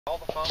All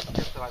the foam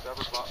kits that I've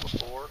ever bought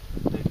before,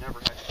 they've never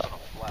had you put them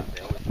flat.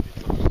 They always have you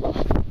put them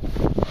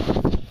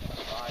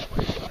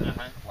sideways,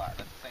 flat.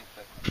 That's the same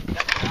thing.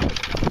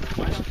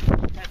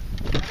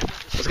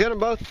 Let's get them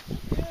both.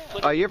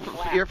 Oh,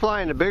 you're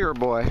flying the bigger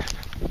boy.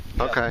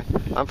 Yeah. Okay,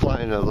 I'm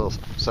flying the little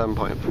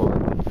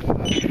 7.4.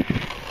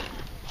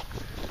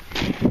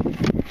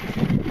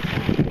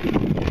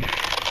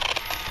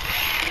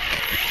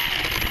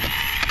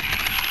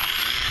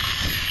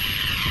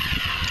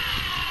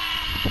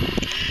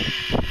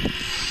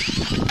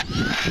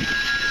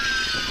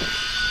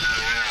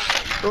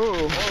 Ooh.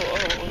 What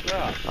was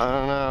that? I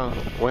don't know.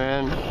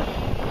 When? You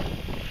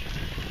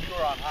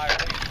were on high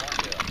wings,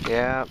 weren't you?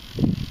 Yeah.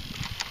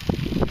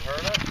 You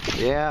heard it?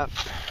 Yeah.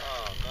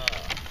 Oh,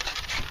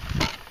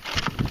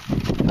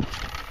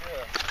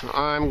 no.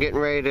 I'm getting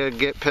ready to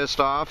get pissed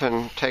off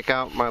and take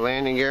out my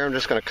landing gear. I'm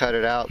just going to cut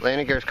it out.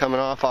 Landing gear's coming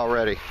off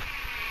already.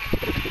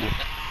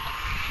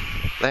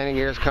 Landing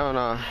gear's coming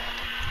off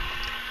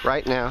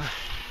right now.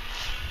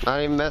 Not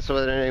even messing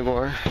with it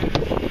anymore.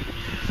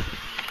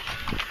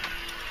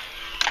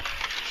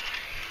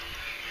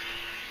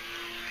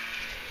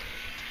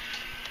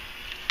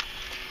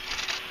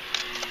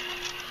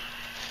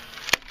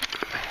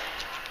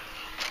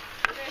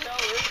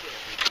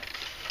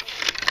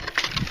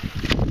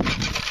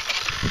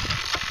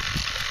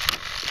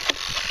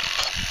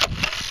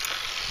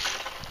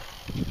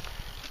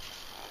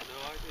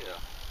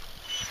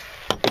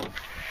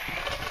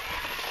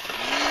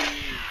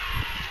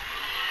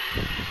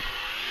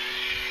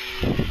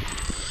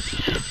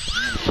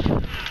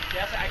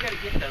 I gotta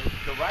get the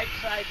right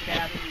side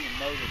battery and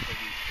motor for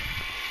these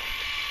things.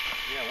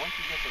 Yeah, once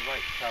you get the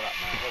right setup,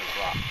 man, it'll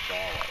rock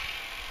solid.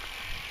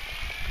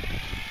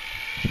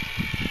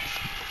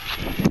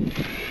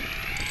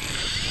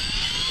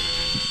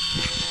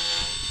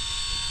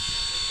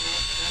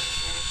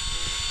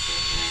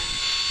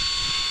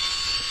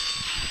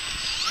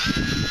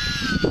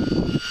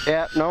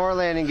 Yep, no more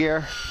landing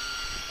gear.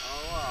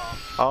 Oh, well.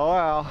 Oh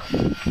well.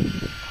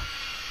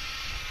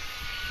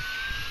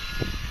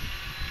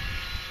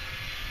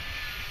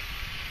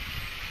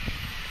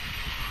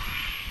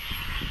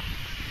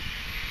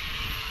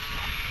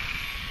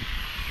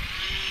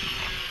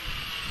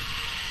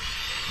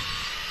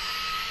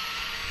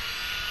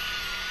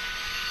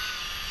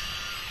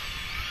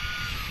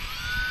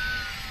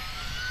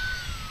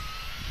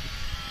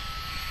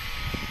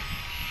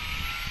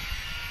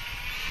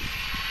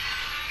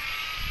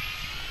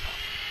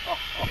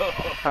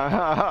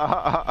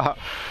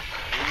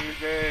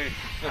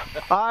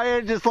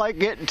 I just like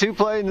getting two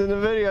planes in the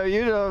video,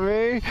 you know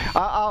me.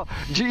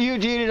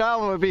 Eugene and I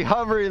would be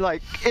hovering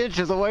like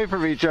inches away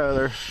from each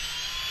other.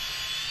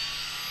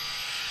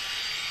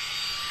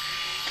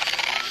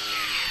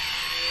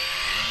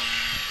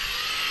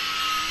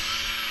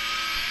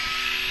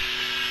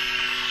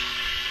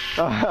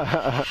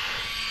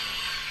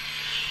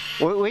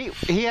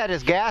 He had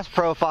his gas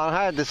profile and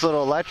I had this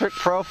little electric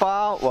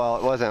profile. Well,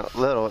 it wasn't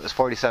little, it was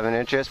 47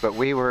 inches, but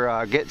we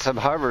were getting some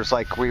hovers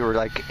like we were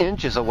like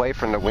inches away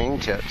from the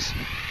wingtips.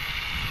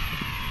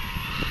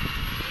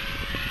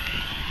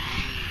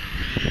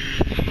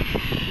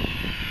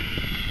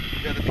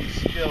 You gotta be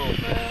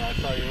skilled, man, I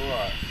tell you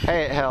what.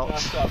 Hey, it helps.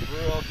 Messed up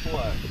real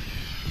quick.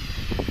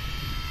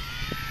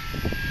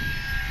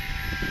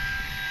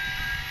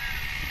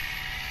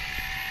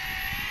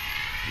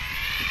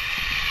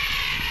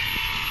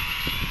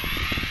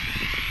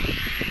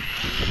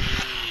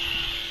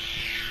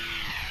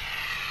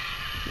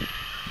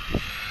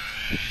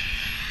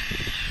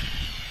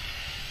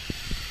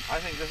 I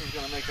think this is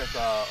going to make us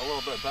a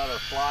little bit better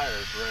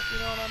flyers, Rick, you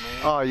know what I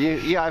mean? Oh,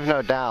 yeah, I've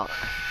no doubt.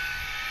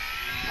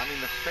 I mean,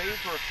 the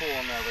spades were cool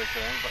and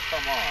everything, but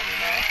come on, you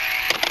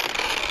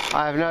know?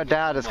 I have no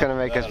doubt it's going to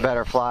make us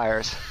better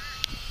flyers.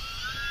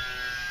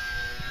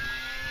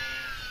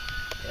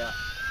 Yeah.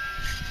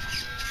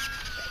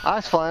 I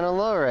was flying on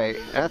low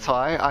rate. That's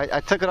why.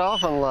 I took it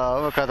off on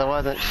low because I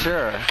wasn't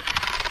sure.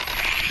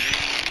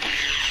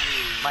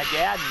 My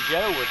dad and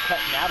Joe were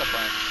cutting out a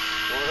bunch.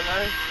 Were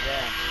they?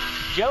 Yeah.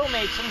 Joe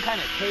made some kind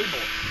of table.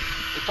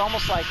 It's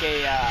almost like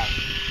a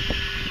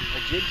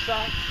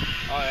jigsaw.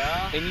 Oh,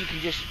 yeah? And you can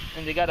just,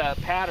 and they got a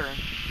pattern.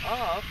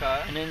 Oh,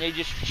 okay. And then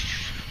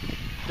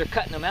they're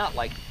cutting them out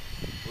like.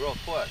 Real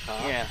quick,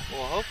 huh? Yeah.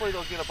 Well, hopefully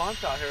they'll get a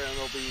bunch out here and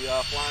they'll be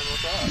flying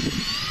with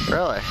us.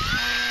 Really?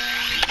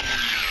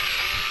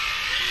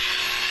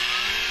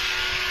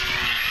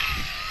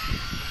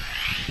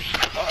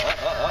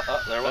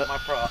 There went my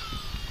prop.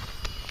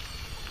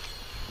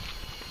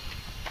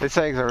 These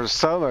things are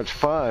so much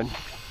fun.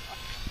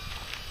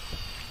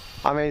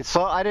 I mean,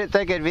 I didn't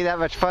think it'd be that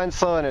much fun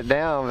slowing it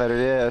down, but it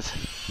is.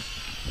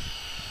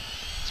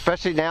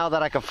 Especially now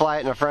that I can fly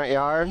it in the front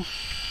yard.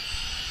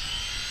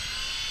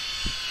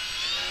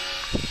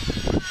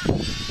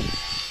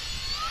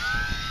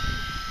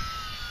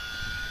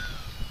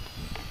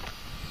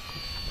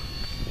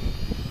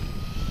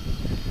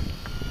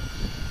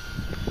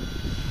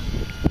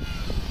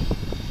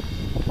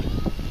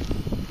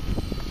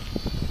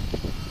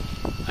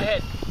 I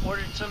had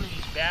ordered some of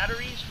these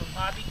batteries from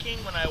Hobby King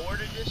when I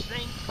ordered this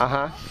thing,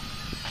 Uh-huh.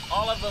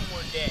 all of them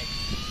were dead.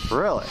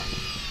 Really?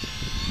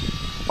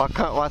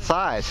 What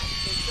size?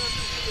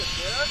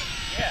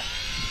 Yeah.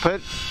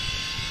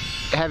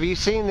 Have you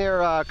seen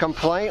their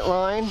complaint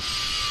line?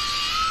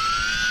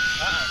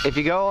 If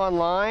you go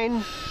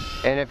online,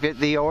 and if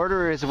the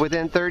order is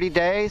within 30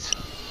 days,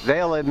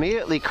 they'll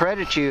immediately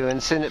credit you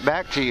and send it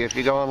back to you if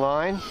you go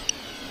online.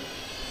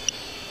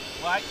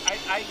 Well, I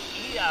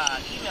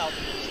emailed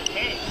them and said,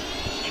 hey,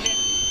 and then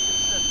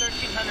it's the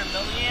 1300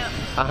 milliamp.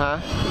 Uh-huh.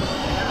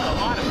 There's a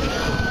lot of people.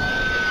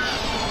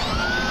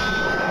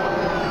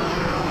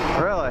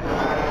 Really?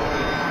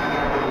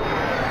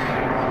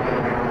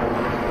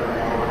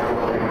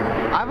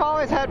 I've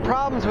always had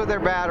problems with their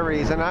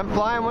batteries, and I'm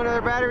flying one of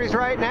their batteries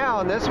right now,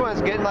 and this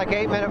one's getting like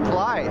 8-minute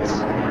flights.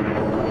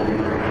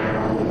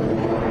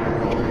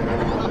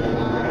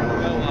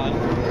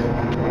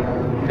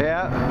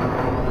 Yeah.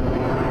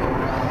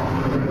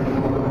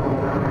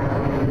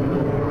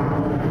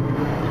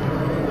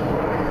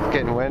 It's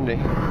getting windy.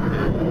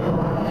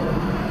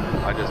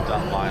 I just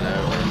dumped mine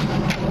over.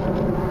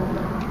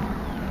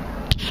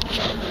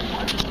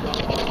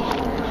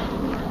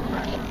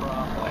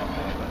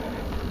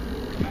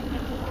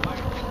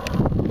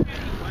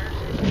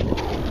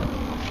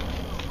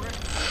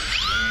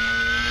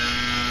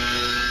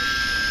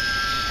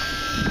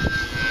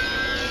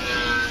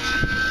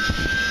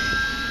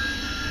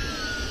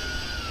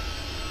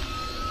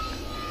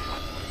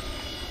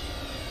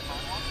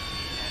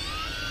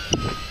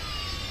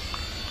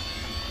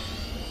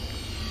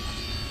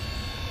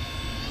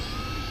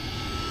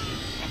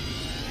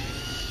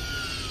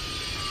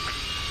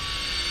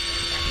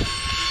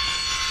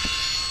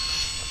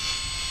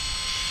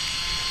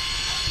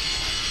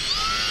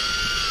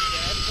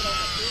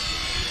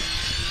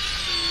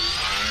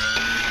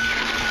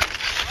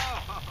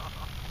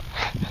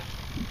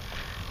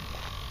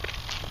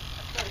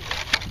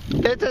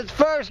 It's its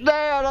first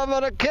day and I'm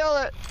gonna kill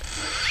it.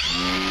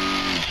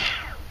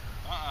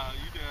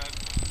 You did.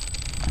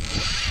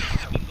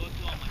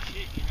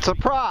 It's a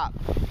prop.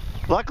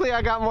 Luckily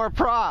I got more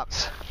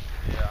props.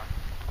 Yeah.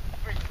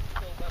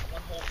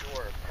 One whole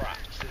door of props.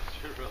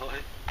 Really?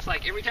 It's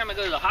like every time I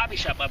go to the hobby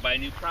shop, I buy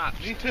new props.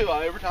 Me too.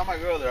 Every time I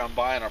go there, I'm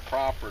buying a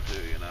prop or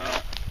two, you know?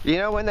 You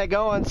know, when they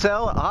go on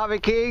sale at Hobby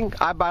King,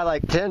 I buy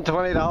like $10,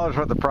 $20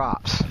 worth of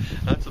props.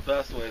 That's the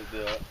best way to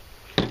do it.